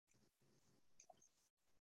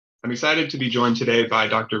I'm excited to be joined today by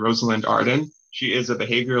Dr. Rosalind Arden. She is a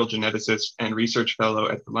behavioral geneticist and research fellow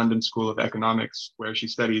at the London School of Economics, where she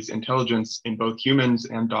studies intelligence in both humans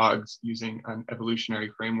and dogs using an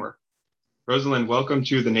evolutionary framework. Rosalind, welcome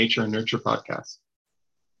to the Nature and Nurture podcast.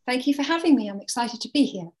 Thank you for having me. I'm excited to be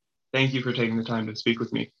here. Thank you for taking the time to speak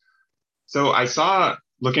with me. So I saw,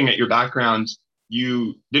 looking at your background,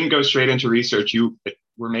 you didn't go straight into research. You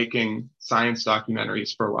were making science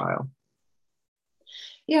documentaries for a while.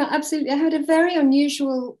 Yeah, absolutely. I had a very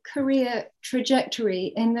unusual career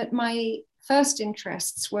trajectory in that my first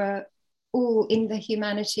interests were all in the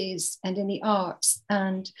humanities and in the arts.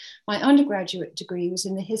 And my undergraduate degree was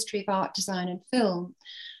in the history of art, design, and film.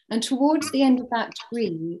 And towards the end of that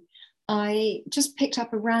degree, I just picked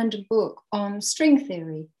up a random book on string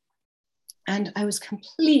theory. And I was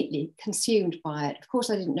completely consumed by it. Of course,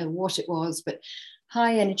 I didn't know what it was, but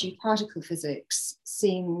high energy particle physics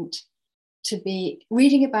seemed to be,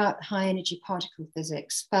 reading about high energy particle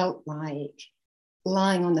physics felt like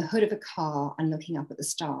lying on the hood of a car and looking up at the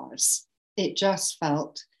stars. It just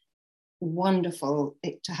felt wonderful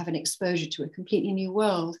to have an exposure to a completely new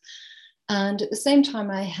world. And at the same time,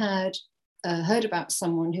 I had heard about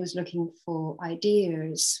someone who was looking for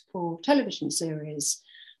ideas for television series.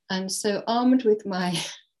 And so armed with my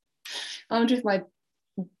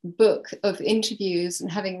book of interviews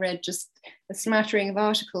and having read just a smattering of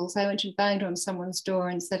articles, I went and banged on someone's door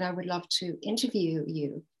and said, I would love to interview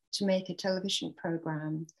you to make a television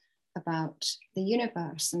program about the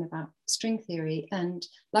universe and about string theory. And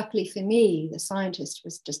luckily for me, the scientist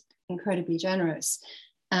was just incredibly generous.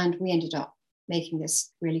 And we ended up making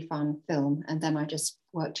this really fun film. And then I just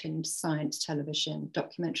worked in science television,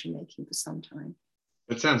 documentary making for some time.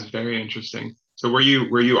 That sounds very interesting. So were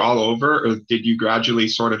you all over, or did you gradually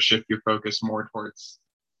sort of shift your focus more towards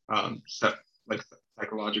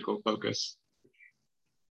psychological focus?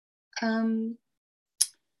 The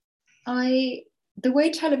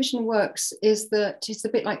way television works is that it's a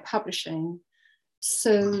bit like publishing.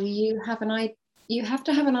 So you have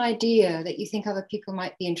to have an idea that you think other people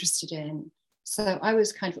might be interested in. So I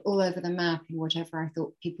was kind of all over the map in whatever I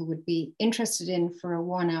thought people would be interested in for a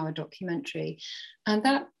 1-hour documentary. And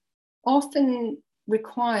that often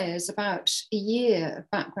requires about a year of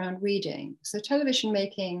background reading. So television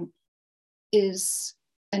making is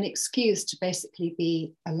an excuse to basically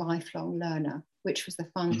be a lifelong learner, which was the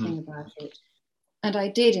fun thing about it. And I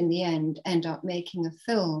did, in the end up making a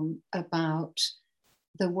film about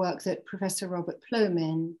the work that Professor Robert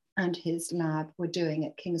Plomin and his lab were doing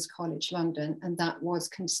at King's College London, and that was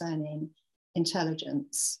concerning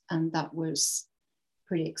intelligence, and that was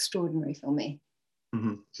pretty extraordinary for me.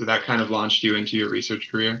 Mm-hmm. So that kind of launched you into your research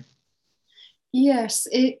career? Yes,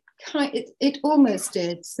 it almost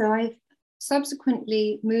did. So I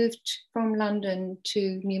subsequently moved from London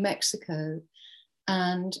to New Mexico,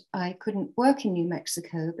 and I couldn't work in New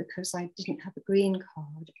Mexico because I didn't have a green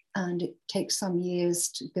card, and it takes some years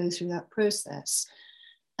to go through that process.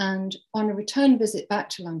 And on a return visit back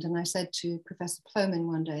to London, I said to Professor Plomin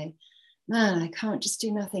one day, man, I can't just do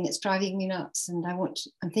nothing. It's driving me nuts. And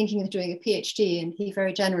I'm thinking of doing a PhD. And he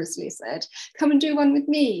very generously said, come and do one with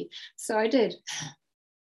me. So I did.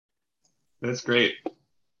 That's great.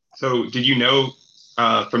 So did you know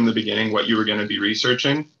from the beginning what you were going to be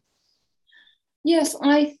researching? Yes,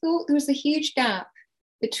 I thought there was a huge gap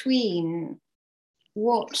between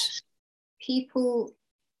what people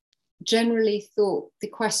generally thought the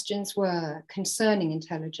questions were concerning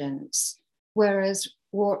intelligence, whereas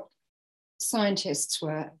what scientists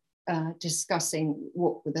were discussing,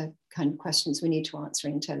 what were the kind of questions we need to answer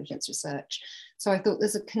in intelligence research. So I thought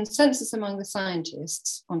there's a consensus among the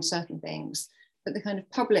scientists on certain things, but the kind of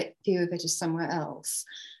public view of it is somewhere else.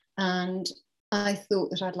 And I thought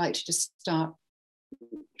that I'd like to just start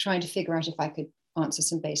trying to figure out if I could answer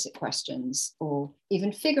some basic questions, or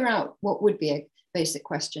even figure out what would be a basic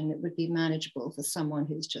question that would be manageable for someone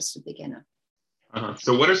who's just a beginner.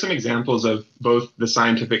 So what are some examples of both the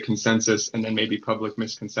scientific consensus and then maybe public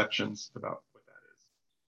misconceptions about what that is?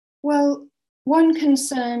 Well, one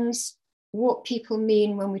concerns what people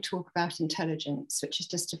mean when we talk about intelligence, which is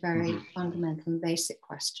just a very fundamental and basic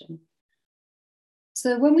question.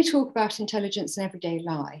 So when we talk about intelligence in everyday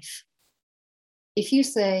life, if you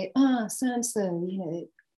say, so-and-so,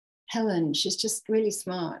 Helen, she's just really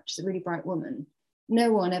smart, she's a really bright woman,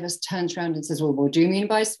 no one ever turns around and says, well, what do you mean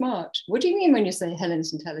by smart? What do you mean when you say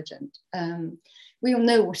Helen's intelligent? We all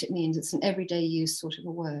know what it means. It's an everyday use sort of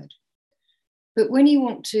a word. But when you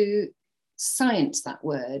want to science that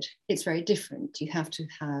word, it's very different. You have to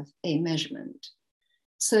have a measurement.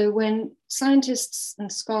 So when scientists and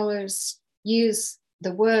scholars use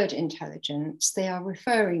the word intelligence, they are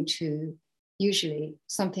referring to usually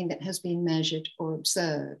something that has been measured or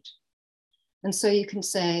observed. And so you can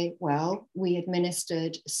say, well, we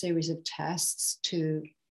administered a series of tests to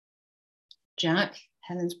Jack,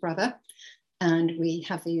 Helen's brother, and we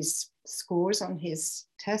have these scores on his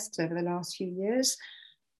tests over the last few years.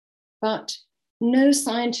 But no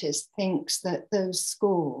scientist thinks that those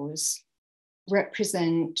scores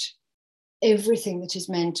represent everything that is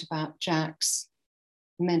meant about Jack's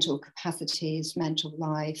mental capacities, mental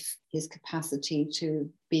life, his capacity to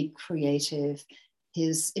be creative,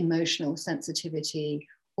 his emotional sensitivity,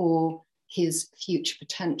 or his future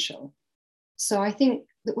potential. So I think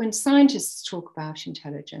that when scientists talk about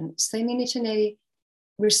intelligence, they mean it in a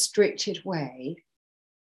restricted way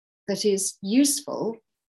that is useful.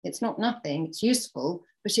 It's not nothing, it's useful,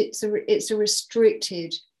 but it's a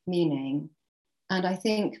restricted meaning. And I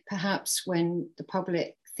think perhaps when the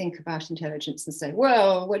public think about intelligence and say,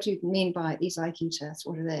 well, what do you mean by these IQ tests?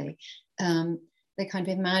 What are they? They're kind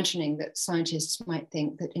of imagining that scientists might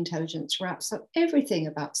think that intelligence wraps up everything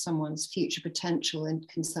about someone's future potential and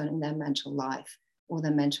concerning their mental life or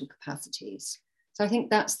their mental capacities. So I think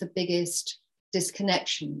that's the biggest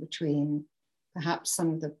disconnection between perhaps some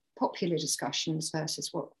of the popular discussions versus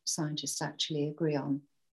what scientists actually agree on.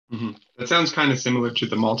 Mm-hmm. That sounds kind of similar to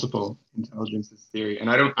the multiple intelligences theory. And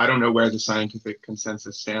I don't know where the scientific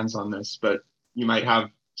consensus stands on this, but you might have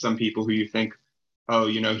some people who you think, oh,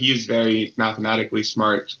 he is very mathematically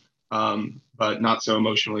smart, but not so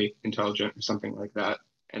emotionally intelligent or something like that.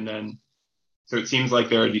 And then, so it seems like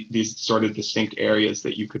there are these sort of distinct areas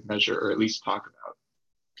that you could measure or at least talk about.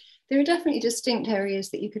 There are definitely distinct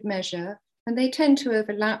areas that you could measure, and they tend to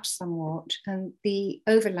overlap somewhat. And the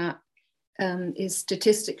overlap is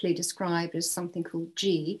statistically described as something called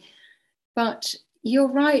G. But you're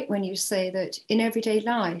right when you say that in everyday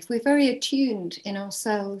life, we're very attuned in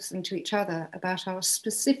ourselves and to each other about our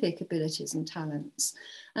specific abilities and talents.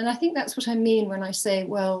 And I think that's what I mean when I say,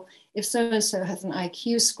 well, if so-and-so has an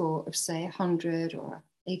IQ score of, say, 100 or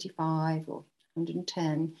 85 or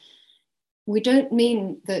 110, we don't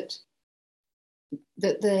mean that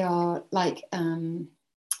they are like,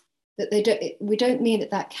 we don't mean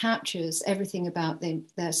that captures everything about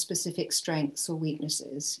their specific strengths or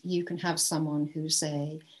weaknesses. You can have someone who,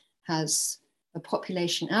 say, has a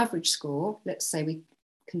population average score, let's say we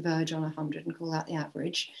converge on 100 and call that the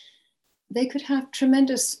average. They could have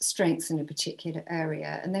tremendous strengths in a particular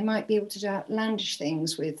area, and they might be able to do outlandish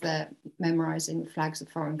things with their memorizing flags of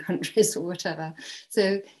foreign countries or whatever.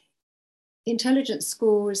 So intelligence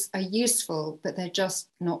scores are useful, but they're just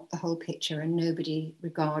not the whole picture, and nobody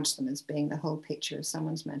regards them as being the whole picture of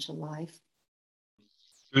someone's mental life.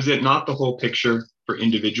 Is it not the whole picture for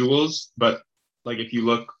individuals, but like if you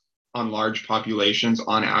look on large populations,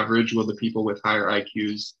 on average, will the people with higher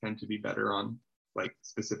IQs tend to be better on like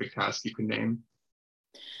specific tasks you can name?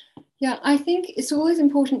 Yeah, I think it's always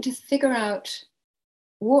important to figure out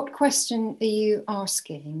what question are you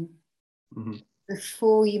asking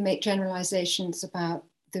before you make generalizations about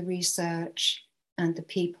the research and the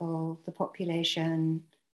people, the population,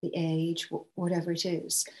 the age, whatever it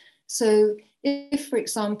is. So if, for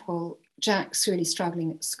example, Jack's really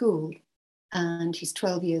struggling at school and he's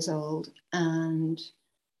 12 years old and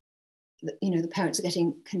the parents are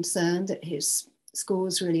getting concerned that his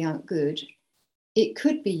scores really aren't good, it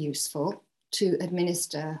could be useful to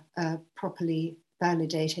administer a properly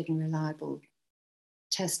validated and reliable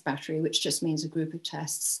test battery, which just means a group of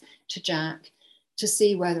tests, to Jack to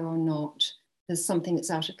see whether or not there's something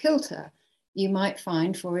that's out of kilter. You might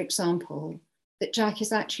find, for example, that Jack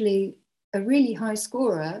is actually a really high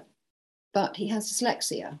scorer, but he has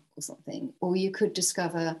dyslexia or something. Or you could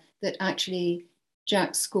discover that actually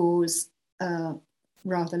Jack's scores are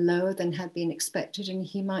rather lower than had been expected, and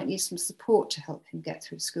he might need some support to help him get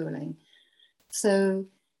through schooling. So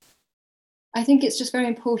I think it's just very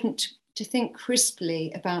important to think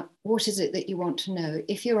crisply about what is it that you want to know.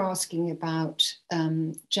 If you're asking about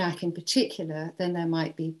Jack in particular, then there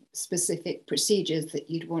might be specific procedures that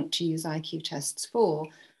you'd want to use IQ tests for.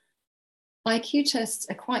 IQ tests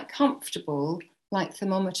are quite comfortable, like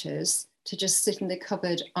thermometers, to just sit in the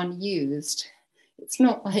cupboard unused. It's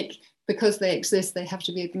not like because they exist, they have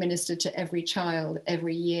to be administered to every child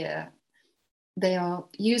every year. They are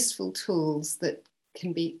useful tools that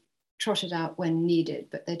can be trotted out when needed,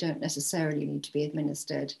 but they don't necessarily need to be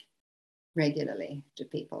administered regularly to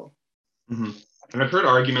people. Mm-hmm. And I've heard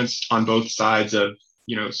arguments on both sides of,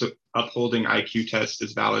 so upholding IQ tests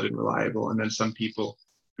is valid and reliable, and then some people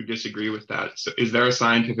who disagree with that. So is there a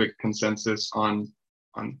scientific consensus on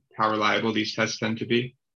how reliable these tests tend to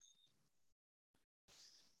be?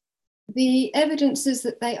 The evidence is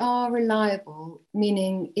that they are reliable,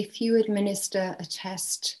 meaning if you administer a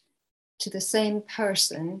test to the same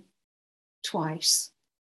person twice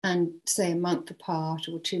and say a month apart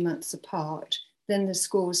or 2 months apart, then the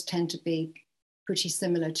scores tend to be pretty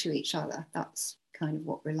similar to each other. That's kind of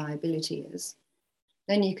what reliability is.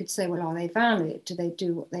 Then you could say, well, are they valid? Do they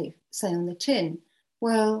do what they say on the tin?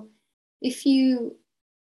 Well, if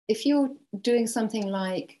you're doing something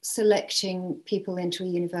like selecting people into a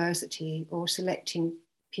university or selecting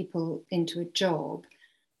people into a job,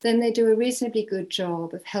 then they do a reasonably good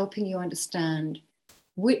job of helping you understand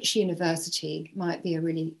which university might be a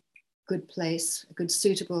really good place, a good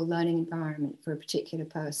suitable learning environment for a particular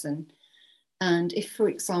person. And if, for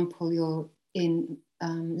example, you're in,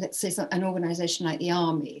 let's say, an organization like the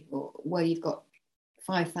army, or where you've got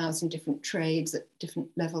 5,000 different trades at different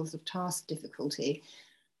levels of task difficulty,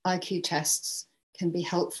 IQ tests can be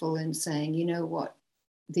helpful in saying, you know what,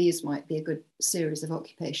 these might be a good series of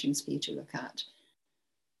occupations for you to look at.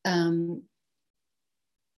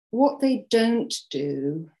 What they don't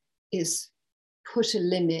do is put a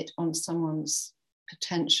limit on someone's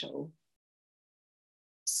potential.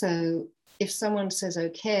 So if someone says,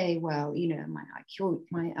 okay, well, you know, my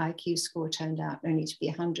IQ score turned out only to be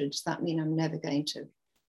 100, does that mean I'm never going to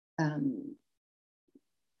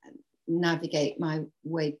navigate my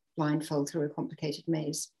way blindfold through a complicated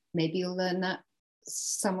maze? Maybe you'll learn that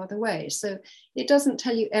some other way. So it doesn't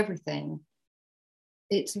tell you everything.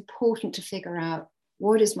 It's important to figure out,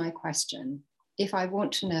 what is my question? If I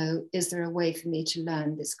want to know, is there a way for me to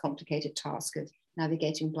learn this complicated task of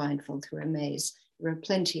navigating blindfold through a maze? There are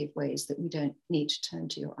plenty of ways that we don't need to turn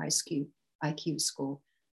to your IQ score.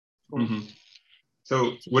 Mm-hmm.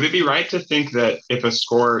 So would it be right to think that if a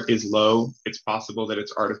score is low, it's possible that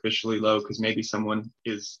it's artificially low because maybe someone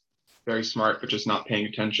is very smart but just not paying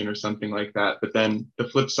attention or something like that? But then the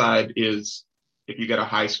flip side is, if you get a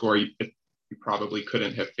high score, you probably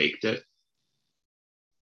couldn't have faked it,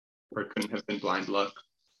 or it couldn't have been blind luck.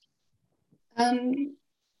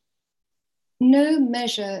 No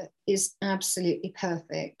measure is absolutely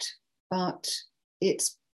perfect, but it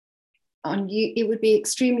would be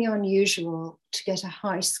extremely unusual to get a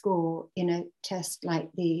high score in a test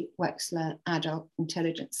like the Wechsler Adult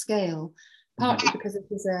Intelligence Scale, partly because it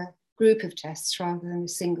is a group of tests rather than a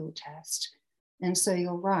single test. And so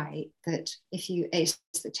you're right that if you ace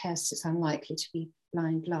the test, it's unlikely to be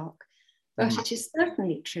blind luck. But it is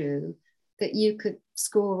certainly true that you could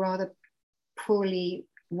score rather poorly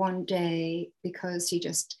one day because you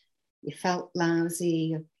felt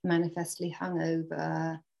lousy, you're manifestly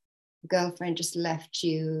hungover, girlfriend just left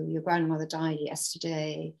you, your grandmother died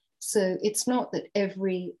yesterday. So it's not that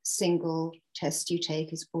every single test you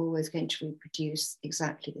take is always going to reproduce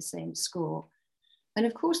exactly the same score. And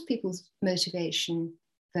of course, people's motivation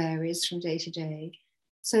varies from day to day.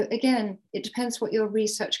 So again, it depends what your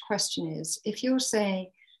research question is. If you're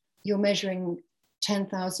saying you're measuring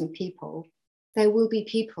 10,000 people, there will be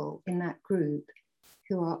people in that group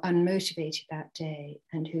who are unmotivated that day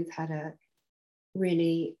and who've had a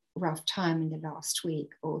really rough time in the last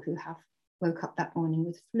week, or who have woke up that morning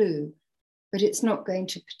with flu. But it's not going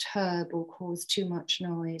to perturb or cause too much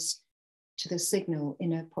noise to the signal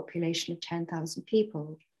in a population of 10,000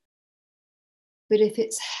 people. But if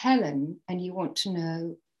it's Helen and you want to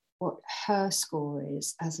know what her score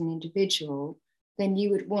is as an individual, then you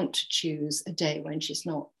would want to choose a day when she's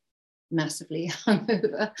not massively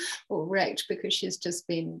hungover or wrecked because she's just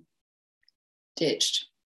been ditched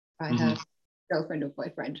by her girlfriend or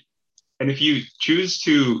boyfriend. And if you choose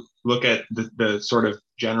to look at the sort of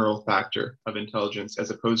general factor of intelligence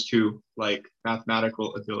as opposed to like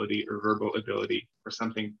mathematical ability or verbal ability or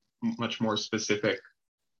something much more specific,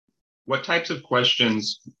 what types of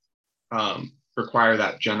questions require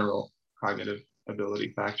that general cognitive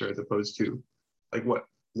ability factor as opposed to like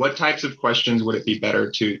what types of questions would it be better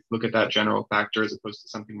to look at that general factor as opposed to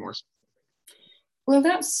something more specific? Well,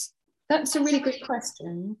 that's a really good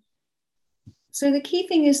question. So the key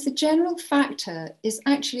thing is the general factor is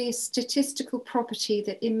actually a statistical property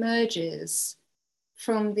that emerges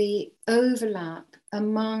from the overlap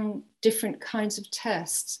among different kinds of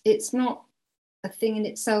tests. It's not a thing in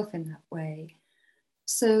itself in that way.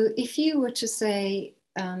 So if you were to say,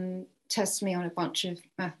 test me on a bunch of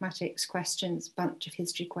mathematics questions, bunch of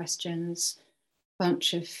history questions,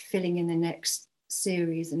 bunch of filling in the next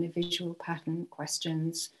series and a visual pattern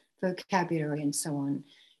questions, vocabulary and so on,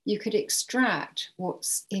 you could extract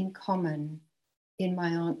what's in common in my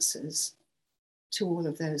answers to all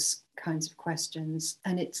of those kinds of questions.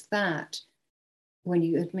 And it's that when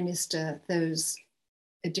you administer those,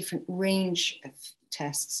 a different range of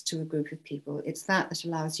tests to a group of people. It's that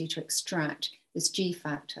allows you to extract this G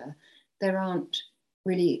factor. There aren't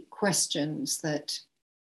really questions that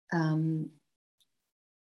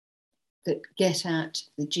that get at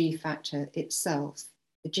the G factor itself.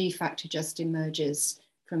 The G factor just emerges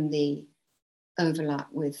from the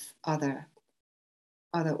overlap with other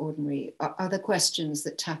questions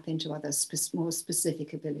that tap into other more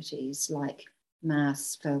specific abilities like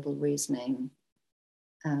maths, verbal reasoning,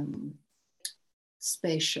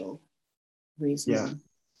 spatial reasoning. Yeah.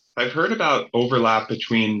 I've heard about overlap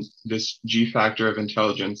between this G factor of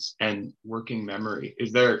intelligence and working memory.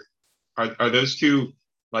 Are those two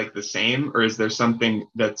like the same, or is there something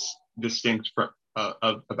that's distinct from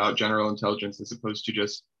about general intelligence as opposed to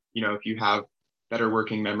just, if you have better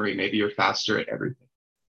working memory, maybe you're faster at everything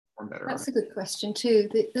or better? That's a good question too.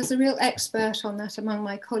 There's a real expert on that among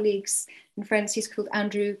my colleagues and friends. He's called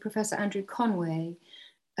Professor Andrew Conway.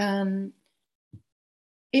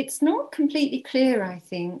 It's not completely clear, I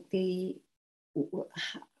think.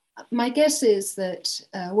 My guess is that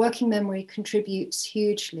working memory contributes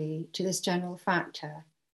hugely to this general factor.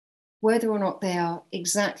 Whether or not they are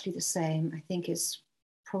exactly the same, I think is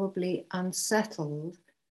probably unsettled,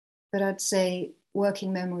 but I'd say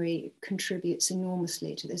working memory contributes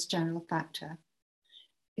enormously to this general factor.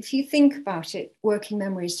 If you think about it, working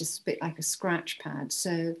memory is just a bit like a scratch pad.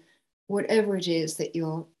 So whatever it is that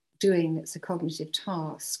you're doing that's a cognitive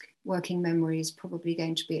task, working memory is probably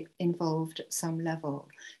going to be involved at some level.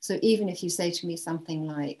 So even if you say to me something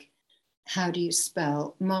like, how do you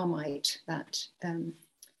spell Marmite, that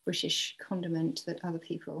British condiment that other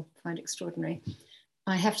people find extraordinary,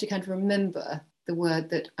 I have to kind of remember the word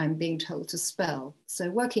that I'm being told to spell. So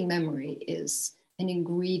working memory is an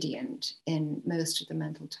ingredient in most of the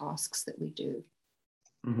mental tasks that we do.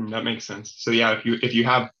 Mm-hmm, that makes sense. So yeah, if you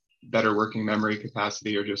have better working memory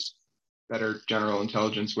capacity or just better general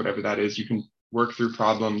intelligence, whatever that is, you can work through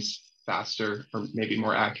problems faster or maybe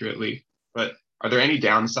more accurately. But are there any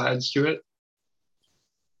downsides to it?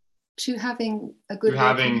 To having a good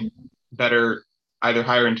having better, either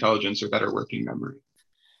higher intelligence or better working memory?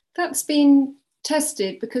 That's been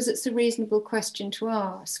tested because it's a reasonable question to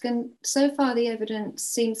ask. And so far the evidence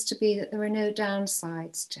seems to be that there are no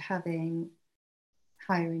downsides to having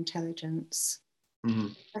higher intelligence. Mm-hmm.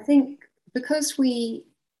 I think because we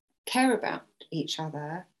care about each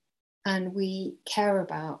other and we care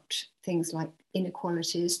about things like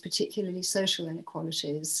inequalities, particularly social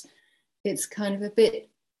inequalities, it's kind of a bit,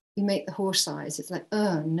 you make the horse eyes. It's like,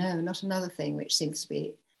 oh no, not another thing, which seems to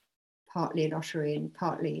be partly a lottery and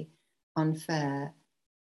partly unfair,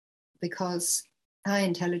 because high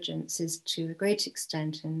intelligence is to a great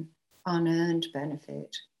extent an unearned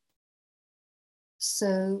benefit.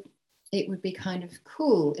 So it would be kind of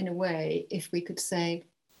cool in a way if we could say,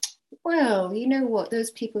 well, you know what,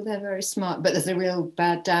 those people, they're very smart, but there's a real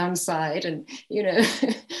bad downside. And,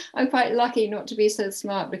 I'm quite lucky not to be so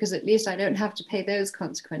smart because at least I don't have to pay those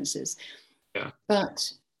consequences. Yeah.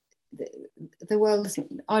 But the world,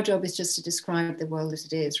 our job is just to describe the world as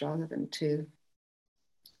it is rather than to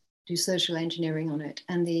do social engineering on it.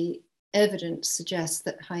 And the evidence suggests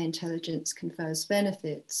that high intelligence confers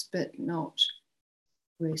benefits, but not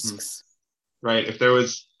risks. Right. If there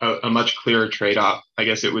was a much clearer trade-off, I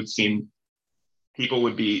guess it would seem people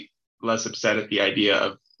would be less upset at the idea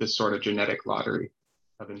of this sort of genetic lottery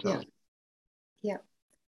of intelligence. Yeah.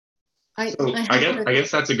 I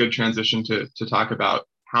guess that's a good transition to talk about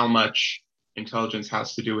how much intelligence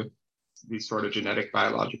has to do with these sort of genetic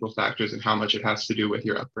biological factors and how much it has to do with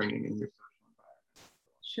your upbringing and your social environment.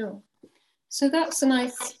 Sure. So that's a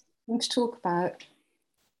nice thing to talk about.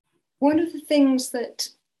 One of the things that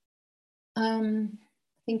I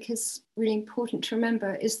think is really important to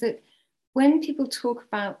remember is that when people talk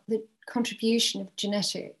about the contribution of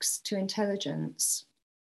genetics to intelligence,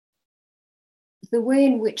 the way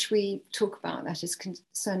in which we talk about that is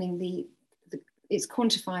concerning it's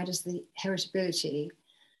quantified as the heritability,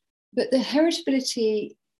 but the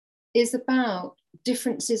heritability is about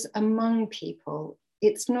differences among people.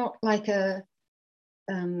 It's not like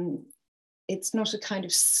it's not a kind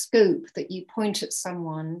of scope that you point at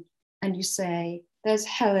someone and you say, there's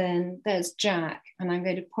Helen, there's Jack, and I'm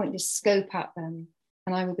going to point this scope at them,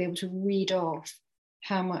 and I will be able to read off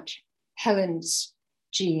how much Helen's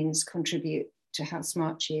genes contribute to how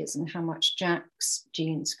smart she is and how much Jack's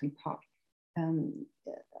genes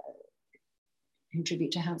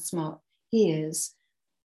contribute to how smart he is.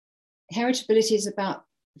 Heritability is about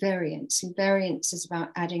variance, and variance is about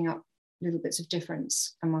adding up little bits of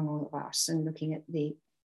difference among all of us and looking at the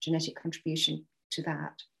genetic contribution to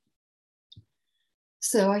that.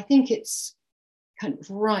 So I think it's kind of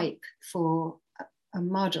ripe for a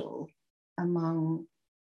muddle among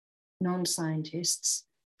non-scientists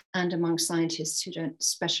and among scientists who don't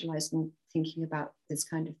specialize in thinking about this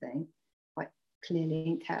kind of thing quite clearly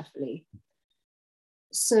and carefully.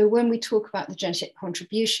 So when we talk about the genetic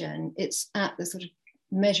contribution, it's at the sort of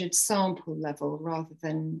measured sample level rather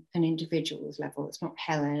than an individual's level. It's not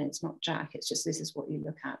Helen, it's not Jack, it's just this is what you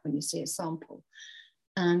look at when you see a sample.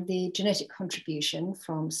 And the genetic contribution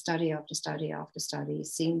from study after study after study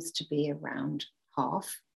seems to be around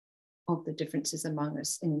half of the differences among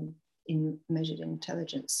us in measured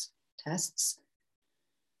intelligence tests.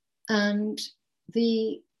 And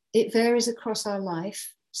it varies across our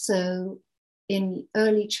life. So in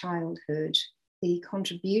early childhood, the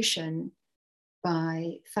contribution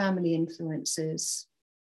by family influences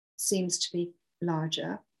seems to be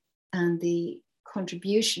larger, and the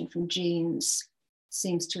contribution from genes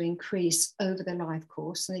seems to increase over the life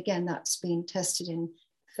course. And again, that's been tested in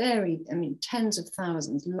tens of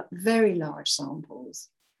thousands, very large samples.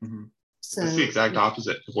 Mm-hmm. So that's the exact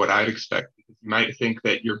opposite of what I'd expect. Because you might think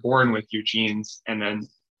that you're born with your genes and then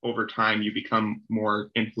over time you become more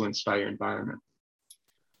influenced by your environment.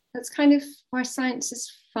 That's kind of why science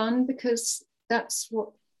is fun, because that's what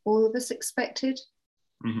all of us expected.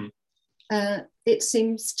 Mm-hmm. It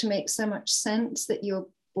seems to make so much sense that you're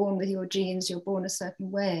born with your genes, you're born a certain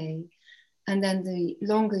way. And then the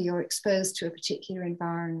longer you're exposed to a particular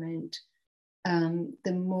environment,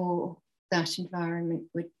 the more that environment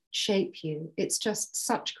would shape you. It's just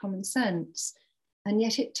such common sense. And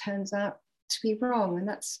yet it turns out to be wrong. And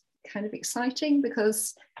that's kind of exciting,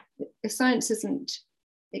 because if science isn't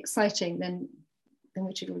exciting, then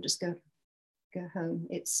we should all just go home.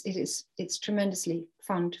 It's tremendously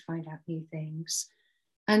fun to find out new things.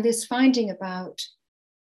 And this finding about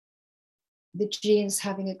the genes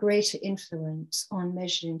having a greater influence on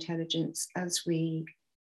measured intelligence as we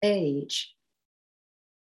age,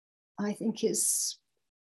 I think is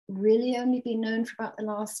really only been known for about the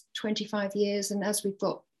last 25 years. And as we've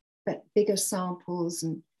got bigger samples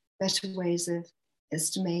and better ways of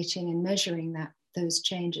estimating and measuring those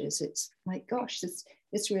changes, it's like, gosh,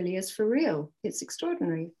 this really is for real. It's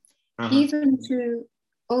extraordinary. Uh-huh. Even to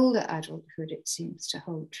older adulthood, it seems to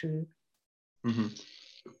hold true. Mm-hmm.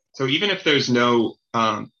 So even if there's no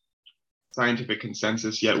scientific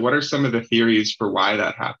consensus yet, what are some of the theories for why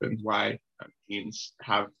that happens, why genes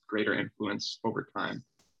have greater influence over time?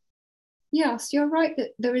 Yes, you're right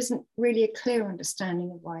that there isn't really a clear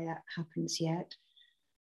understanding of why that happens yet.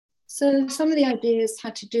 So some of the ideas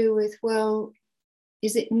had to do with, well,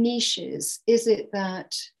 is it niches? Is it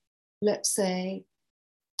that, let's say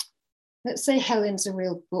Helen's a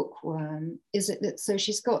real bookworm? Is it that, so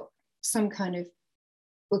she's got some kind of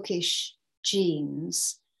bookish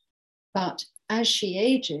genes, but as she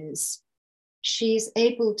ages, she's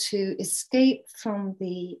able to escape from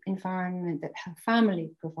the environment that her family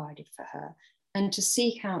provided for her and to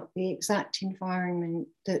seek out the exact environment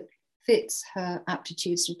that fits her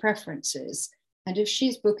aptitudes and preferences. And if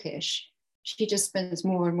she's bookish, she just spends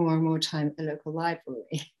more and more and more time at the local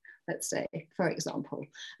library, let's say, for example.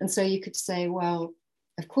 And so you could say, well,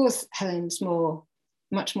 of course, Helen's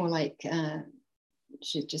much more like,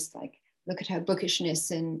 she's just like, look at her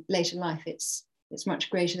bookishness in later life. It's much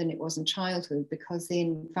greater than it was in childhood, because the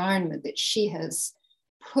environment that she has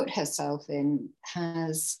put herself in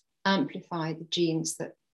has amplified the genes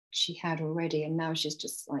that she had already. And now she's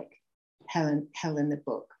just like Helen the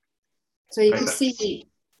book. So you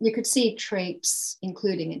could see traits,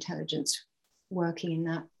 including intelligence, working in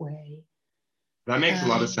that way. That makes a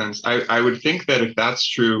lot of sense. I would think that if that's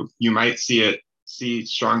true, you might see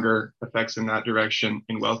stronger effects in that direction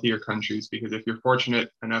in wealthier countries, because if you're fortunate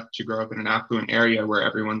enough to grow up in an affluent area where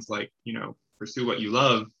everyone's like, pursue what you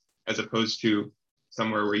love, as opposed to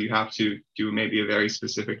somewhere where you have to do maybe a very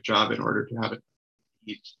specific job in order to have it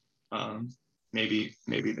eat, maybe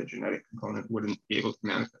the genetic component wouldn't be able to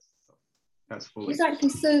manifest itself as fully. Exactly.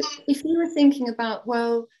 So if you were thinking about,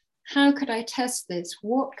 well, how could I test this?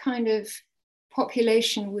 What kind of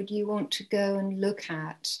population would you want to go and look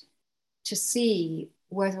at to see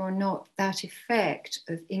whether or not that effect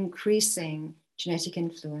of increasing genetic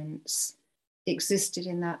influence existed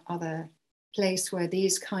in that other place where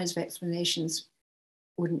these kinds of explanations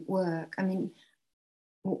wouldn't work? I mean,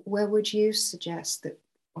 where would you suggest that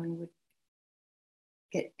one would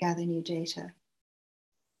gather new data?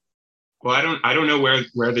 Well, I don't know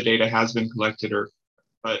where the data has been collected,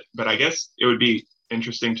 but I guess it would be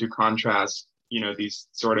interesting to contrast, these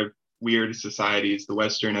sort of weird societies, the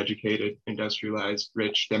Western educated, industrialized,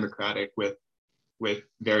 rich, democratic, with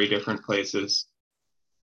very different places.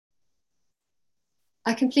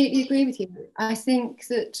 I completely agree with you. I think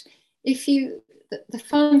that if you, the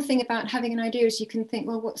fun thing about having an idea is you can think,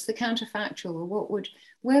 well, what's the counterfactual, or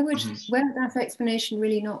where would that explanation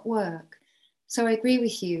really not work? So I agree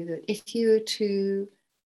with you that if you were to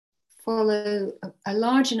follow a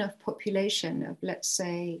large enough population of, let's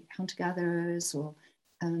say, hunter-gatherers or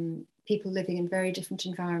people living in very different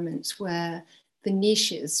environments where the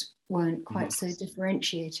niches weren't quite so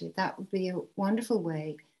differentiated, that would be a wonderful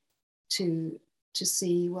way to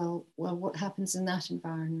see, well, what happens in that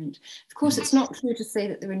environment. Of course, it's not true to say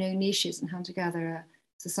that there are no niches in hunter-gatherer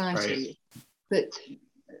society, but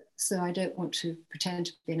so I don't want to pretend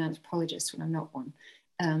to be an anthropologist when I'm not one.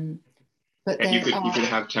 But and you could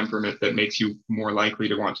have temperament that makes you more likely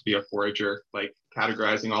to want to be a forager, like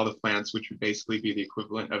categorizing all the plants, which would basically be the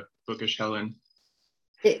equivalent of bookish Helen.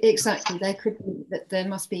 Exactly. There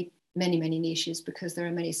must be many niches because there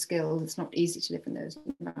are many skills. It's not easy to live in those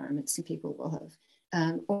environments, and people will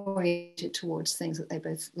have oriented towards things that they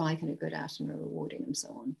both like and are good at and are rewarding and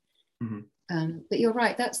so on. But you're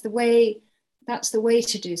right. That's the way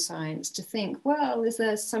to do science. To think, well, is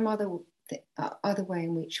there some other way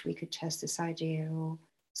in which we could test this idea? Or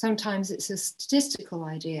sometimes it's a statistical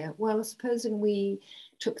idea. Well, supposing we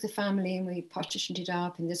took the family and we partitioned it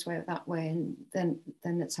up in this way or that way, and then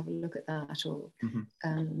let's have a look at that. Or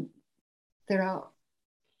there are,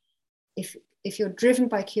 if you're driven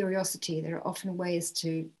by curiosity, there are often ways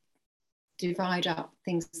to divide up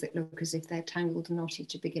things that look as if they're tangled and knotty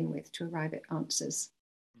to begin with to arrive at answers.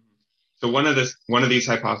 So one of these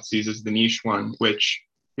hypotheses is the niche one, which,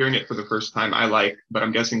 hearing it for the first time, I like, but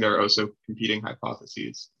I'm guessing there are also competing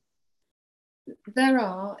hypotheses. There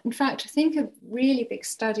are. In fact, I think a really big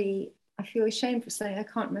study, I feel ashamed for saying, I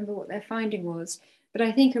can't remember what their finding was, but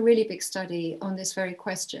I think a really big study on this very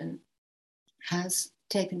question has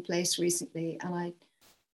taken place recently, and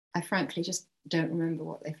I frankly just don't remember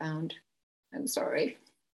what they found. I'm sorry.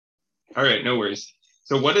 All right, no worries.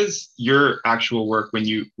 So what is your actual work when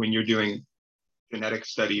you're doing genetic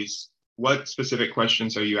studies? What specific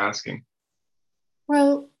questions are you asking?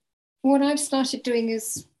 Well, what I've started doing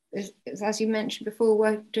is as you mentioned before,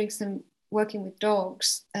 working with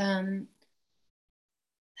dogs. I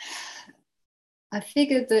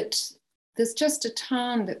figured that there's just a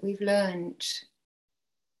ton that we've learned.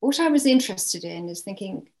 What I was interested in is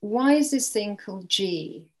thinking, why is this thing called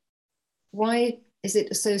G? Why is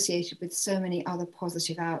it associated with so many other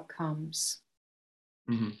positive outcomes?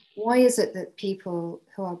 Why is it that people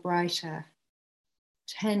who are brighter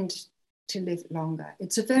tend to live longer?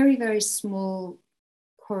 It's a very, very small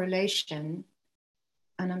correlation,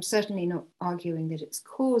 and I'm certainly not arguing that it's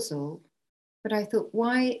causal, but I thought,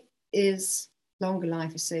 why is longer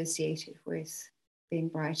life associated with being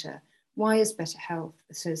brighter? Why is better health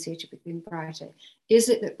associated with being brighter? Is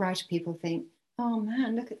it that brighter people think, oh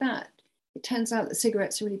man, look at that, it turns out that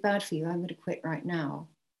cigarettes are really bad for you, I'm going to quit right now?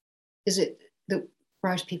 Is it that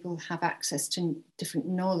brighter people have access to different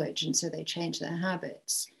knowledge and so they change their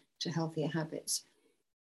habits to healthier habits?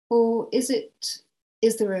 Or is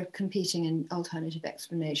there a competing and alternative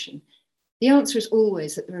explanation? The answer is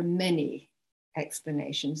always that there are many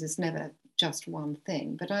explanations. It's never just one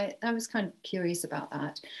thing. But I was kind of curious about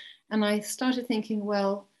that. And I started thinking,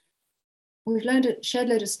 well, we've shared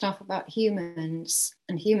a load of stuff about humans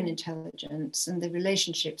and human intelligence and the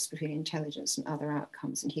relationships between intelligence and other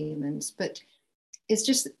outcomes in humans. But is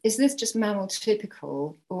this just mammal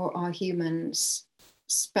typical, or are humans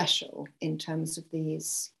special in terms of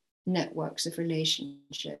these networks of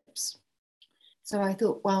relationships? So I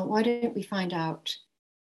thought, well, why don't we find out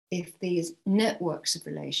if these networks of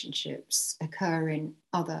relationships occur in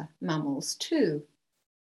other mammals too?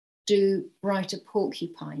 Do brighter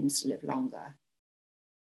porcupines live longer?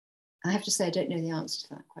 I have to say, I don't know the answer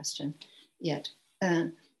to that question yet.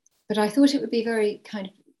 But I thought it would be very kind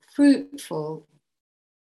of fruitful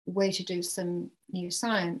way to do some new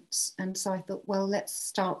science. And so I thought, well, let's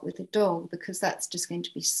start with the dog, because that's just going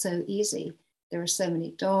to be so easy. There are so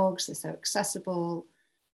many dogs, they're so accessible,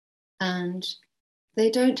 and they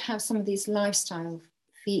don't have some of these lifestyle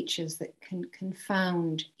features that can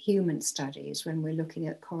confound human studies when we're looking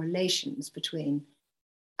at correlations between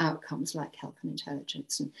outcomes like health and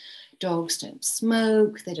intelligence. And dogs don't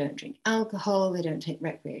smoke, they don't drink alcohol, they don't take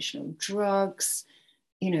recreational drugs,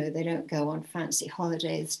 they don't go on fancy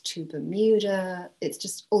holidays to Bermuda. It's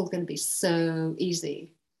just all going to be so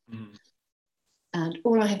easy. And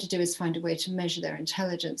all I have to do is find a way to measure their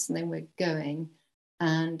intelligence, and then we're going.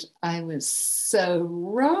 And I was so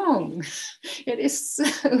wrong. It is so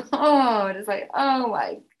hard. It's like, oh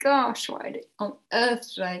my gosh, why on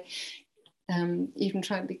earth did I even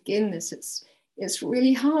try and begin this? It's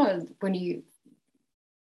really hard when you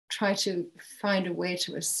try to find a way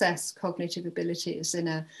to assess cognitive abilities in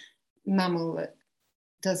a mammal that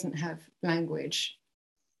doesn't have language.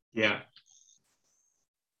 Yeah.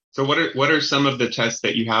 So what are some of the tests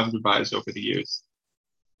that you have devised over the years?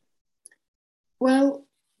 Well,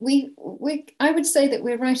 I would say that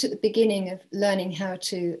we're right at the beginning of learning how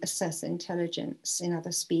to assess intelligence in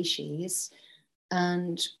other species.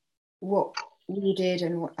 And what we did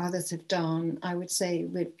and what others have done, I would say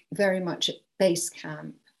we're very much at base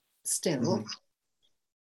camp still. Mm-hmm.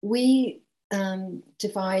 We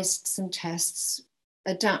devised some tests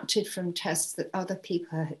adapted from tests that other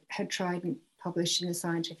people had tried and published in the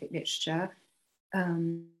scientific literature.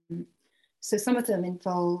 So some of them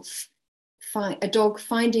involve a dog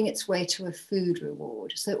finding its way to a food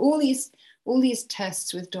reward. So all these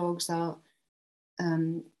tests with dogs are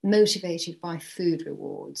motivated by food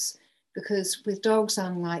rewards, because with dogs,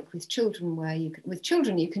 unlike with children, where with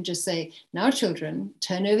children you can just say, now children,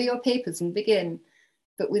 turn over your papers and begin.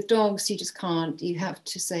 But with dogs, you just can't. You have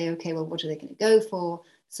to say, okay, well, what are they going to go for?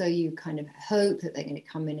 So you kind of hope that they're going to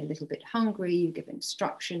come in a little bit hungry. You give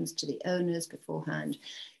instructions to the owners beforehand.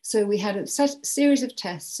 So we had a series of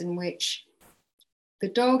tests in which the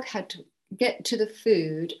dog had to get to the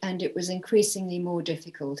food, and it was increasingly more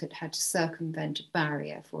difficult. It had to circumvent a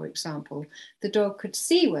barrier, for example. The dog could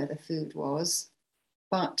see where the food was,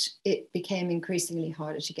 but it became increasingly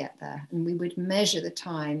harder to get there. And we would measure the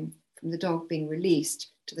time from the dog being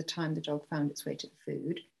released to the time the dog found its way to the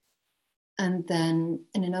food. And then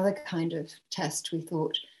in another kind of test, we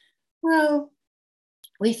thought, well,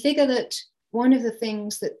 we figure that one of the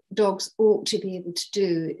things that dogs ought to be able to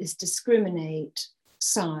do is discriminate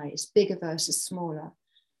size, bigger versus smaller.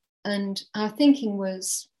 And our thinking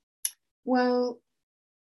was, well,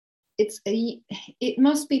 it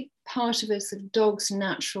must be part of a sort of dog's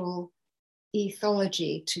natural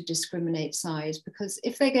ethology to discriminate size, because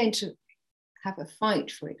if they're going to have a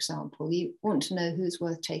fight, for example, you want to know who's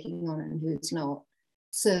worth taking on and who's not.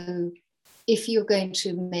 So if you're going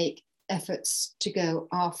to make efforts to go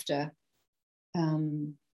after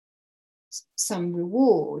some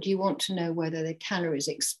reward, you want to know whether the calories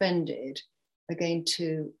expended are going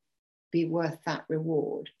to be worth that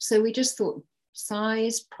reward. So we just thought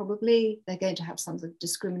size, probably they're going to have some sort of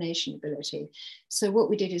discrimination ability. So what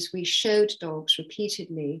we did is we showed dogs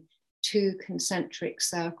repeatedly two concentric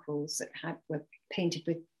circles that were painted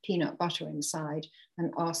with peanut butter inside,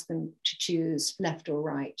 and asked them to choose left or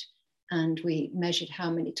right. And we measured how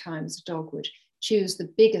many times the dog would choose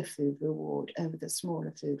the bigger food reward over the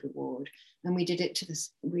smaller food reward. And we did it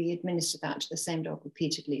we administered that to the same dog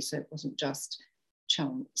repeatedly, so it wasn't just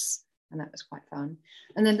chance. And that was quite fun.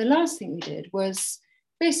 And then the last thing we did was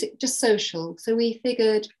just social. So we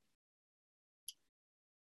figured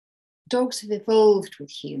dogs have evolved with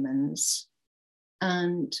humans,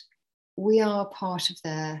 and we are part of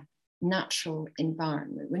their natural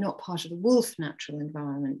environment. We're not part of the wolf natural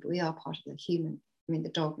environment, but we are part of the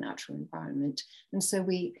dog natural environment. And so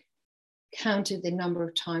we counted the number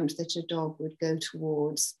of times that a dog would go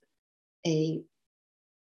towards an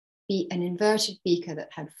inverted beaker that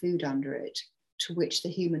had food under it, to which the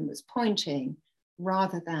human was pointing,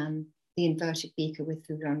 rather than the inverted beaker with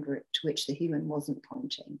food under it, to which the human wasn't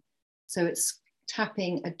pointing. So it's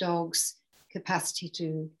tapping a dog's capacity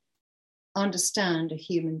to understand a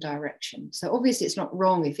human direction. So obviously it's not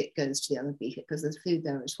wrong if it goes to the other beaker, because there's food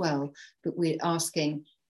there as well, but we're asking,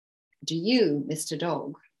 do you, Mr.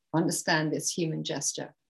 Dog, understand this human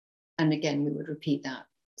gesture? And again, we would repeat that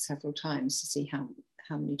several times to see how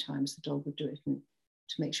many times the dog would do it, and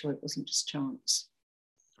to make sure it wasn't just chance.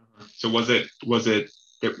 So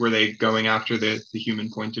were they going after the human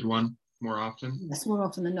pointed one more often? Yes, more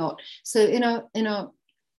often than not. So in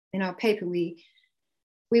our paper, we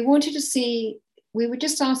wanted to see, we were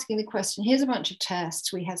just asking the question, here's a bunch of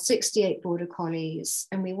tests. We had 68 border collies,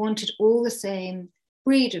 and we wanted all the same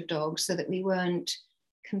breed of dogs, so that we weren't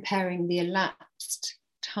comparing the elapsed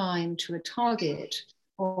time to a target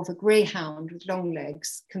of a greyhound with long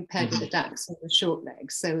legs compared with a dachshund with short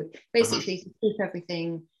legs. So basically to keep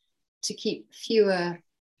everything, to keep fewer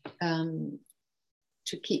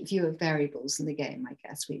variables in the game, I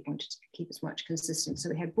guess. We wanted to keep as much consistent. So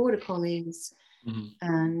we had border collies,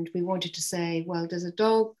 and we wanted to say, well, does a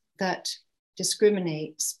dog that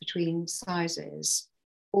discriminates between sizes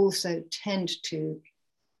also tend to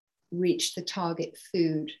reach the target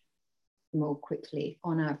food more quickly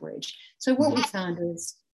on average? So what we found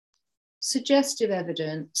is suggestive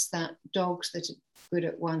evidence that dogs that are good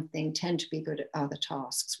at one thing tend to be good at other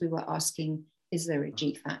tasks. We were asking, is there a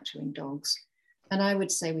G factor in dogs? And I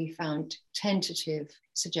would say we found tentative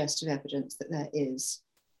suggestive evidence that there is.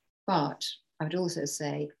 But I would also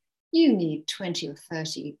say you need 20 or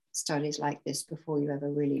 30 studies like this before you ever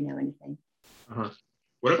really know anything. Uh-huh.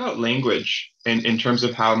 What about language in terms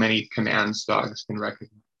of how many commands dogs can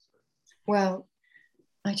recognize? Well,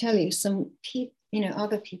 I tell you,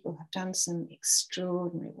 other people have done some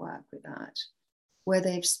extraordinary work with that, where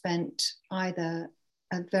they've spent either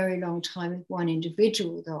a very long time with one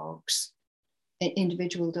individual dog,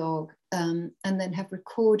 and then have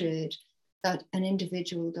recorded that an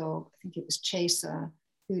individual dog, I think it was Chaser,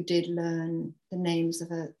 who did learn the names of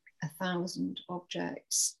 1,000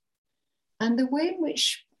 objects. And the way in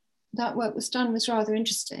which that work was done was rather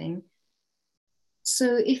interesting.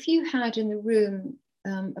 So if you had in the room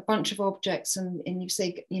a bunch of objects and you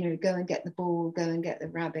say, go and get the ball, go and get the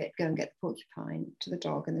rabbit, go and get the porcupine to the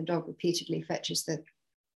dog, and the dog repeatedly fetches the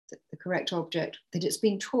correct object that it's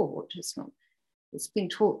been taught. It's been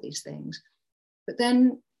taught these things. But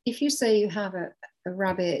then if you say you have a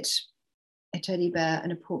rabbit, a teddy bear,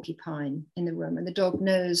 and a porcupine in the room, and the dog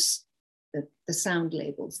knows the sound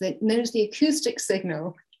labels, it knows the acoustic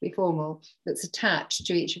signal, to be formal, that's attached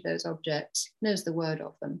to each of those objects, knows the word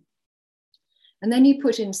of them. And then you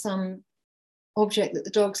put in some object that the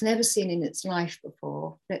dog's never seen in its life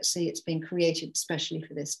before. Let's say it's been created specially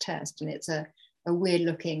for this test, and it's a weird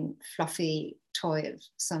looking fluffy toy of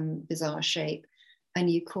some bizarre shape, and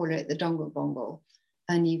you call it the dongle bongle,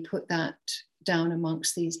 and you put that down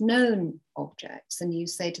amongst these known objects, and you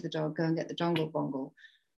say to the dog, go and get the dongle bongle.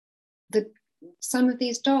 Some of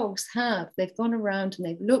these dogs they've gone around and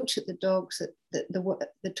they've looked at the dogs,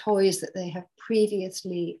 the toys that they have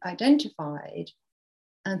previously identified,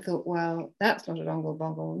 and thought, well, that's not a dongle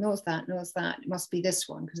bongle, nor that, it must be this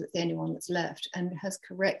one because it's the only one that's left, and has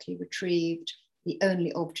correctly retrieved the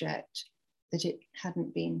only object that it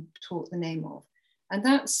hadn't been taught the name of. And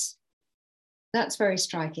that's very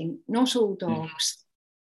striking. Not all dogs,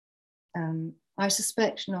 I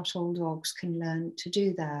suspect not all dogs can learn to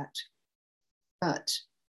do that, but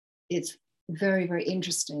it's very, very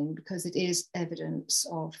interesting because it is evidence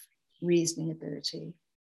of reasoning ability.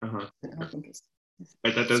 Uh-huh. I think it's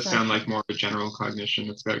But that does sound like more of a general cognition.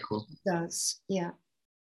 That's very cool. It does, yeah.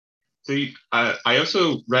 So I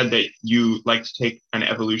also read that you like to take an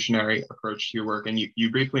evolutionary approach to your work, and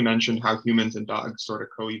you briefly mentioned how humans and dogs sort of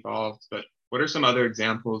co-evolved, but what are some other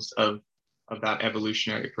examples of that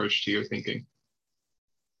evolutionary approach to your thinking?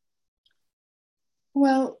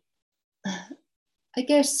 Well, I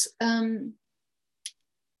guess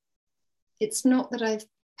it's not that I've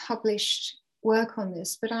published work on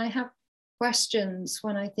this, but I have questions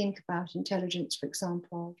when I think about intelligence, for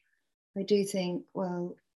example. I do think,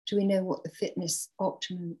 well, do we know what the fitness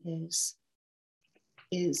optimum is?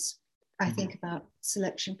 I think about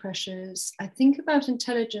selection pressures. I think about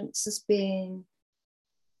intelligence as being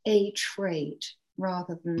a trait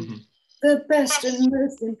rather than the best and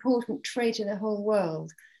most important trait in the whole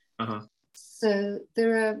world. Uh-huh. So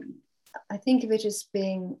I think of it as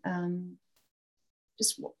being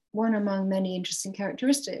just one among many interesting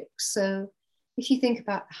characteristics. So if you think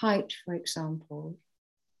about height, for example,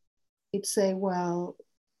 you'd say, well,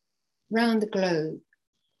 round the globe,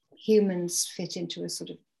 humans fit into a sort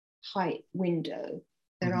of height window.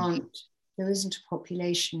 There isn't a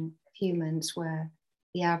population of humans where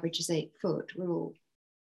the average is 8 foot. We're all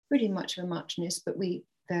pretty much of a muchness, but we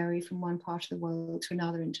vary from one part of the world to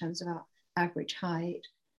another in terms of our average height.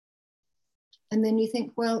 And then you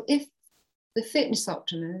think, well, if the fitness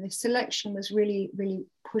optimum, if selection was really, really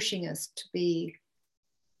pushing us to be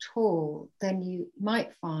tall, then you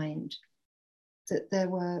might find that there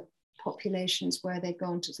were populations where they'd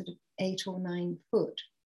gone to sort of 8 or 9 foot.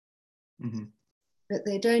 But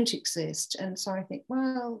they don't exist. And so I think,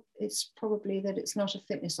 well, it's probably that it's not a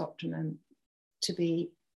fitness optimum to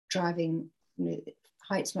be driving,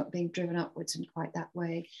 height's not being driven upwards in quite that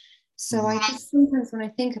way. So I just sometimes when I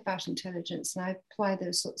think about intelligence and I apply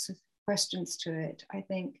those sorts of questions to it, I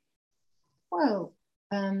think, well,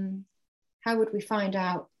 how would we find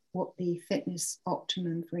out what the fitness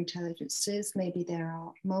optimum for intelligence is? Maybe there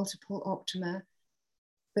are multiple optima,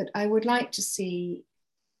 but I would like to see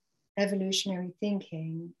evolutionary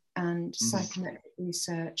thinking and psychometric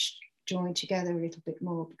research joined together a little bit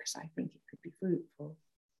more, because I think it could be fruitful.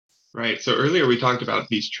 Right. So earlier we talked about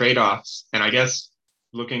these trade-offs, and I guess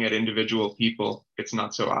looking at individual people, it's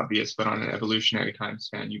not so obvious, but on an evolutionary time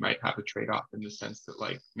span, you might have a trade-off in the sense that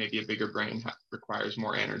like maybe a bigger brain requires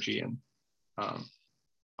more energy. And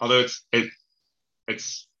although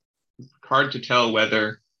it's hard to tell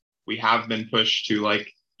whether we have been pushed to like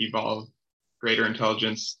evolve greater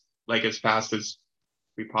intelligence like as fast as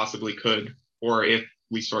we possibly could, or if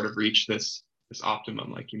we sort of reach this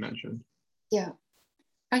optimum, like you mentioned. Yeah,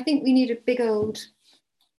 I think we need a big old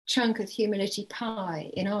chunk of humility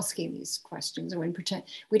pie in asking these questions, or in pretend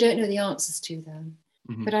we don't know the answers to them.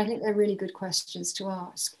 Mm-hmm. But I think they're really good questions to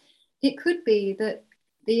ask. It could be that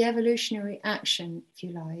the evolutionary action, if you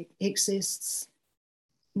like, exists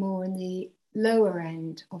more in the lower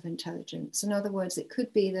end of intelligence. In other words, it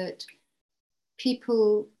could be that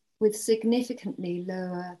people with significantly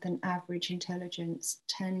lower than average intelligence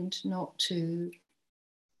tend not to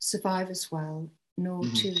survive as well, nor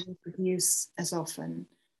Mm-hmm. to reproduce as often,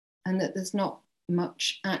 and that there's not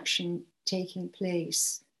much action taking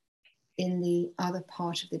place in the other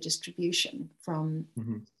part of the distribution from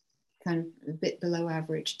Mm-hmm. kind of a bit below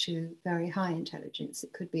average to very high intelligence.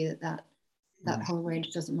 It could be that Mm-hmm. whole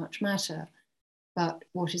range doesn't much matter, but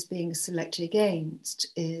what is being selected against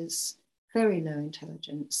is very low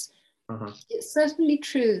intelligence. Uh-huh. It's certainly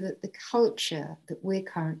true that the culture that we're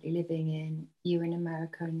currently living in, you in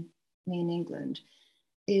America and me in England,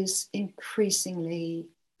 is increasingly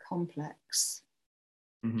complex.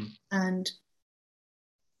 Mm-hmm. And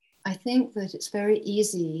I think that it's very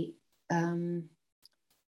easy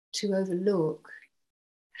to overlook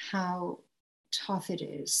how tough it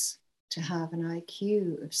is to have an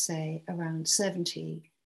IQ of, say, around 70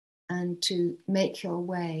 and to make your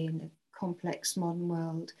way in the complex modern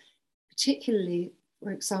world, particularly,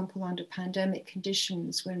 for example, under pandemic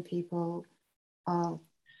conditions when people are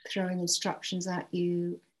throwing instructions at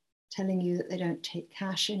you, telling you that they don't take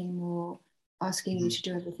cash anymore, asking you to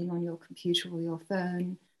do everything on your computer or your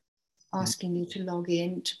phone, asking you to log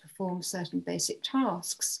in to perform certain basic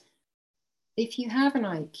tasks. If you have an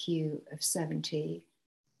IQ of 70,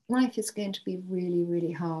 life is going to be really,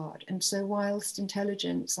 really hard. And so whilst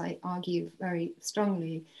intelligence, I argue very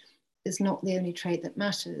strongly, is not the only trait that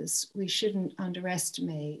matters, we shouldn't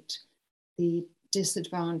underestimate the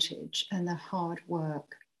disadvantage and the hard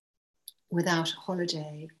work without a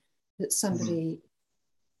holiday that somebody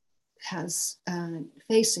has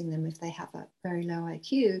facing them if they have a very low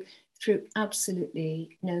IQ through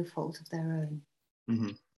absolutely no fault of their own. Mm-hmm.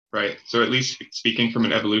 Right. So at least speaking from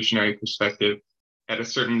an evolutionary perspective, at a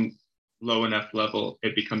certain low enough level,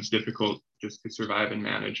 it becomes difficult just to survive and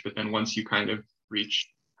manage. But then once you kind of reach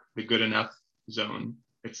the good enough zone,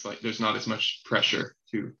 it's like there's not as much pressure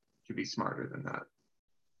to be smarter than that.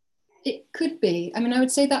 It could be. I mean, I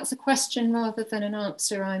would say that's a question rather than an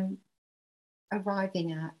answer I'm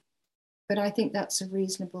arriving at. But I think that's a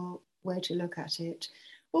reasonable way to look at it.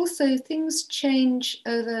 Also, things change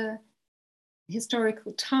over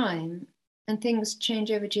historical time and things change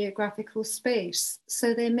over geographical space.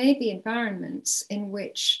 So there may be environments in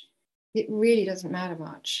which it really doesn't matter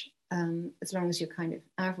much as long as you're kind of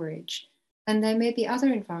average. And there may be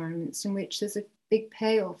other environments in which there's a big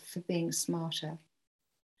payoff for being smarter.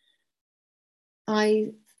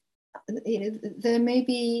 There may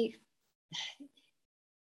be,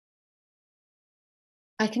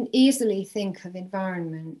 I can easily think of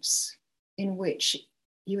environments in which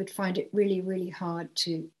you would find it really, really hard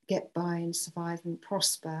to get by and survive and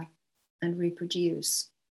prosper and reproduce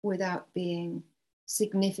without being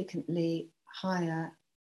significantly higher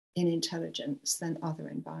in intelligence than other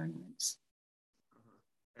environments.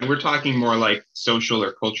 And we're talking more like social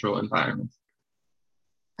or cultural environments.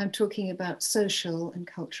 I'm talking about social and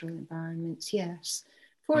cultural environments, yes.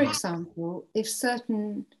 For example, if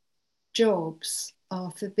certain jobs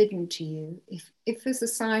are forbidden to you, if a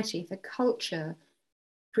society, if a culture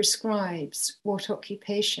prescribes what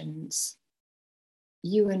occupations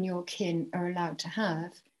you and your kin are allowed to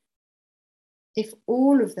have, if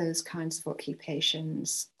all of those kinds of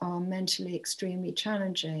occupations are mentally extremely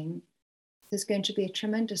challenging, there's going to be a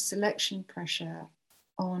tremendous selection pressure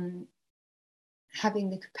on having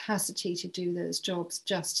the capacity to do those jobs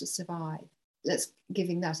just to survive. Let's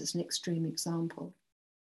giving that as an extreme example.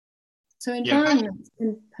 So environments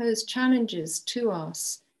impose challenges to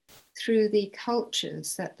us through the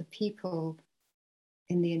cultures that the people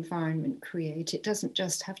in the environment create. It doesn't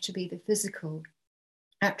just have to be the physical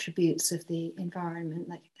attributes of the environment,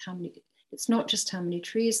 like it's not just how many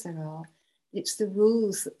trees there are, it's the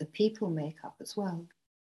rules that the people make up as well.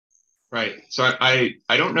 Right. So I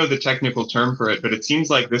don't know the technical term for it, but it seems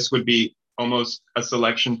like this would be almost a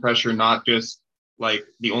selection pressure, not just like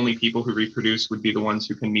the only people who reproduce would be the ones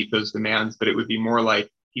who can meet those demands, but it would be more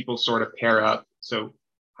like people sort of pair up. So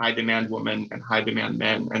high demand women and high demand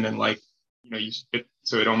men. And then like,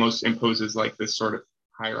 so it almost imposes like this sort of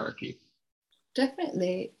hierarchy.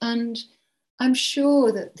 Definitely. And I'm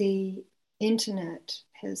sure that the internet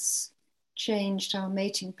has changed our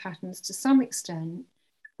mating patterns to some extent.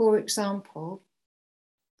 For example,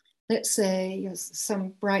 let's say you're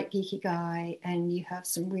some bright geeky guy and you have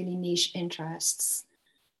some really niche interests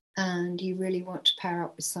and you really want to pair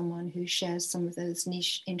up with someone who shares some of those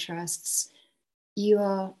niche interests, you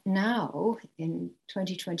are now in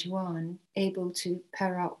 2021 able to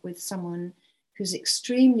pair up with someone who's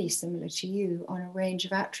extremely similar to you on a range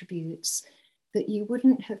of attributes that you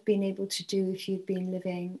wouldn't have been able to do if you'd been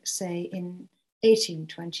living, say, in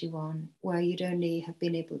 1821, where you'd only have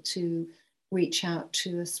been able to reach out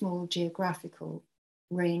to a small geographical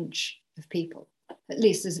range of people, at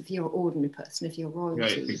least as if you're an ordinary person. If you're royalty,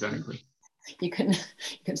 Right, exactly. you can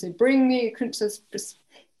say, bring me Princess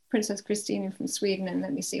Christina from Sweden and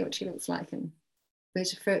let me see what she looks like. And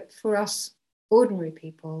but for us ordinary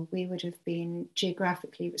people, we would have been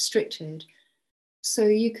geographically restricted. So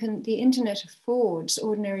the internet affords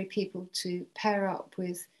ordinary people to pair up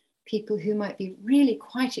with people who might be really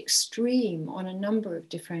quite extreme on a number of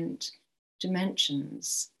different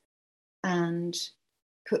dimensions and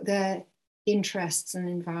put their interests and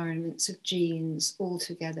environments of genes all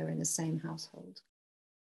together in the same household.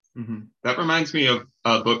 Mm-hmm. That reminds me of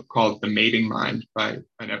a book called The Mating Mind by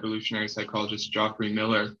an evolutionary psychologist, Geoffrey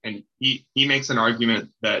Miller. And he makes an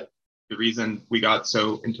argument that the reason we got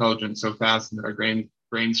so intelligent so fast and that our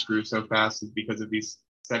brains grew so fast is because of these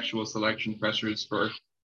sexual selection pressures for,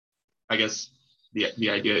 I guess, the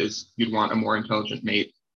idea is you'd want a more intelligent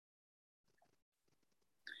mate.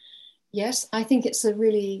 Yes, I think it's a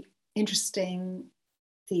really interesting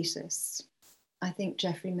thesis. I think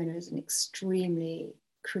Geoffrey Miller is an extremely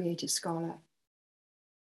creative scholar.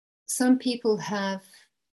 Some people have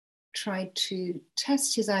tried to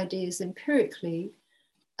test his ideas empirically,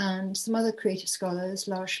 and some other creative scholars,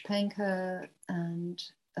 Lars Penker and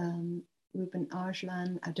Ruben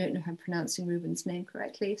Argelan, I don't know if I'm pronouncing Ruben's name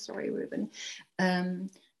correctly, sorry Ruben,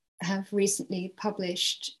 have recently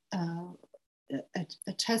published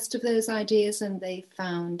a test of those ideas, and they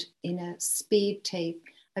found in a speed tape,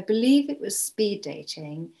 I believe it was speed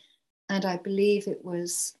dating, and I believe it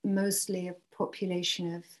was mostly a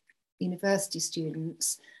population of university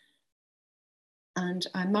students. And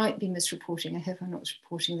I might be misreporting, I hope I'm not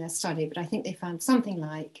reporting their study, but I think they found something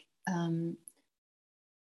like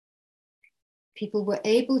people were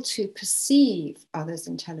able to perceive others'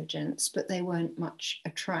 intelligence, but they weren't much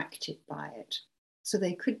attracted by it. So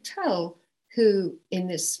they could tell who in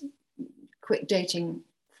this quick dating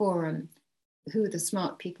forum, who the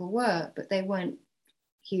smart people were, but they weren't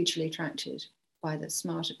hugely attracted by the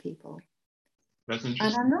smarter people. That's interesting.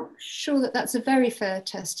 And I'm not sure that that's a very fair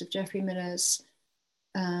test of Geoffrey Miller's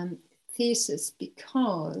thesis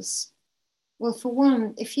because, well, for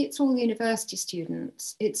one, if it's all university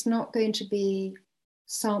students, it's not going to be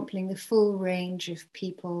sampling the full range of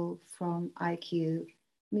people from IQ.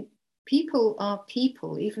 I mean, people are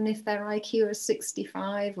people, even if their IQ is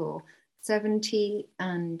 65 or 70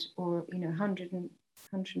 or 100 and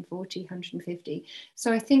 140, 150.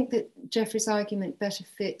 So I think that Geoffrey's argument better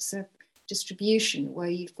fits a distribution where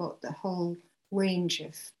you've got the whole range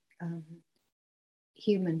of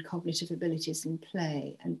human cognitive abilities in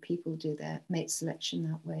play, and people do their mate selection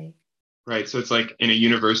that way. Right. So it's like in a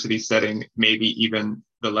university setting, maybe even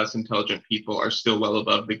the less intelligent people are still well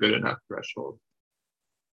above the good enough threshold.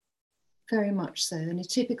 Very much so. In a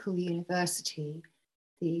typical university,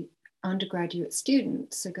 the undergraduate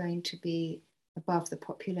students are going to be above the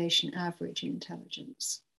population average in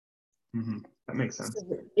intelligence. Mm-hmm. That makes sense.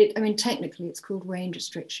 So technically it's called range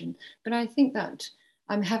restriction, but I think that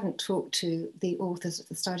I haven't talked to the authors of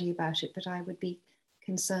the study about it, but I would be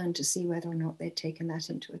concerned to see whether or not they'd taken that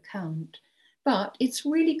into account. But it's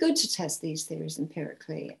really good to test these theories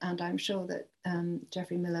empirically, and I'm sure that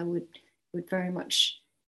Geoffrey Miller would very much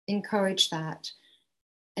encourage that.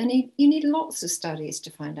 And you need lots of studies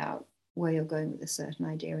to find out where you're going with a certain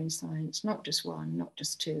idea in science, not just one, not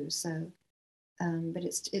just two. So, but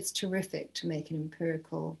it's terrific to make an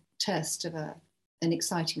empirical test of an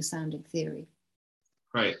exciting sounding theory.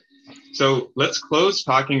 Right. So let's close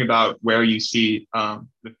talking about where you see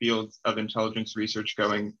the fields of intelligence research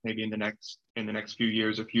going, maybe in the next few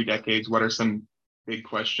years, a few decades. What are some big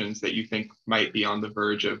questions that you think might be on the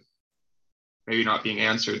verge of maybe not being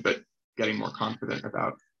answered, but getting more confident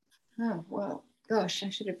about? Oh, well, gosh, I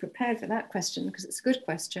should have prepared for that question because it's a good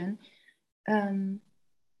question.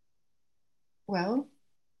 Well,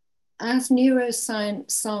 as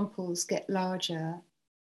neuroscience samples get larger,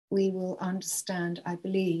 we will understand, I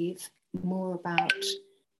believe, more about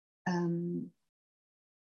the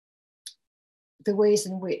ways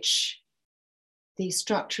in which the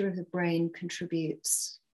structure of the brain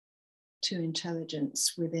contributes to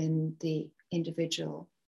intelligence within the individual.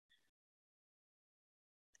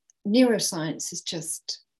 Neuroscience is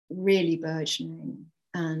just really burgeoning,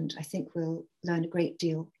 and I think we'll learn a great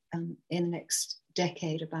deal in the next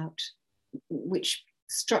decade about which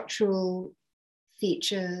structural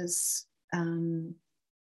features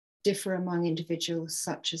differ among individuals,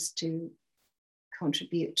 such as to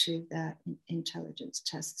contribute to their intelligence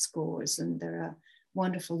test scores. And there are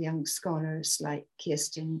wonderful young scholars like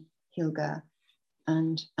Kirsten Hilger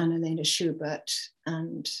and Annalena Schubert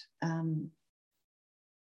and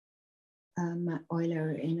Matt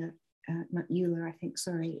Euler Matt Euler, I think,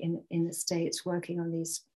 sorry, in the States, working on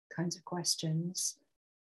these kinds of questions.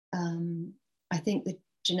 I think the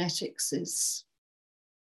genetics is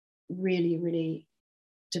really, really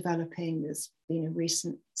developing. There's been a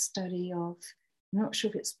recent study of, I'm not sure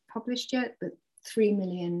if it's published yet, but 3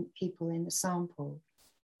 million people in the sample.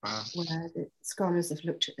 Wow. Where the scholars have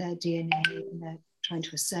looked at their DNA and they're trying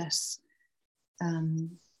to assess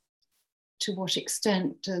to what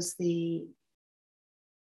extent does the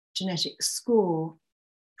genetic score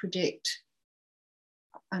predict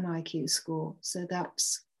an IQ score. So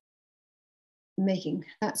that's making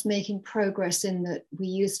progress, in that we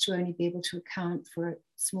used to only be able to account for a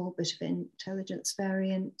small bit of intelligence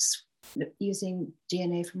variance using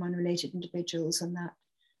DNA from unrelated individuals, and that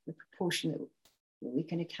the proportion that we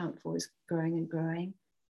can account for is growing and growing.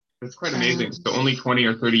 That's quite amazing. So only 20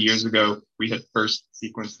 or 30 years ago, we had first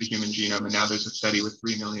sequenced the human genome, and now there's a study with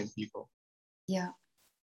 3 million people. Yeah.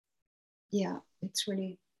 Yeah, it's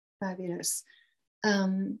really fabulous.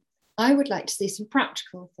 I would like to see some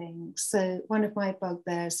practical things. So one of my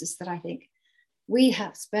bugbears is that I think we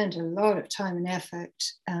have spent a lot of time and effort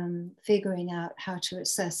figuring out how to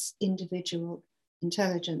assess individual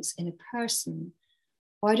intelligence in a person.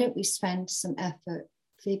 Why don't we spend some effort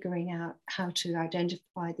figuring out how to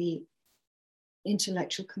identify the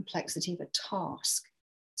intellectual complexity of a task?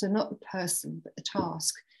 So not the person, but the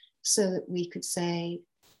task, so that we could say,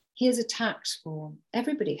 here's a tax form.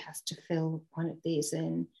 Everybody has to fill one of these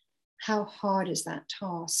in. How hard is that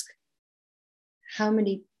task? How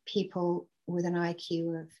many people with an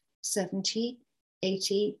IQ of 70,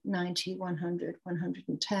 80, 90, 100,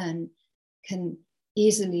 110 can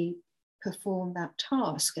easily perform that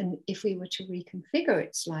task? And if we were to reconfigure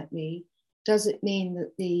it slightly, does it mean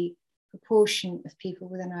that the proportion of people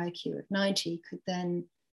with an IQ of 90 could then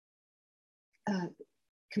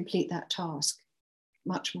complete that task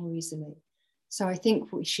much more easily? So I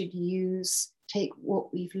think we should take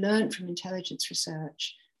what we've learned from intelligence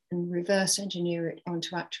research and reverse engineer it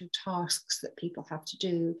onto actual tasks that people have to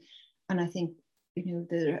do. And I think,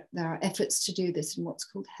 there are efforts to do this in what's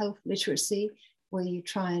called health literacy, where you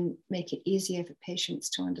try and make it easier for patients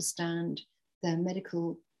to understand their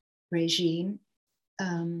medical regime.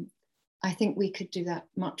 I think we could do that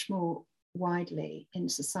much more widely in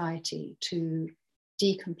society to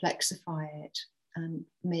decomplexify it and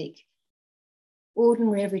make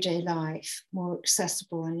ordinary everyday life more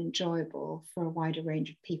accessible and enjoyable for a wider range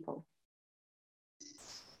of people.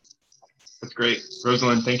 That's great.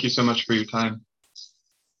 Rosalind, thank you so much for your time. It's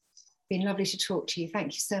been lovely to talk to you.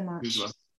 Thank you so much. You as well.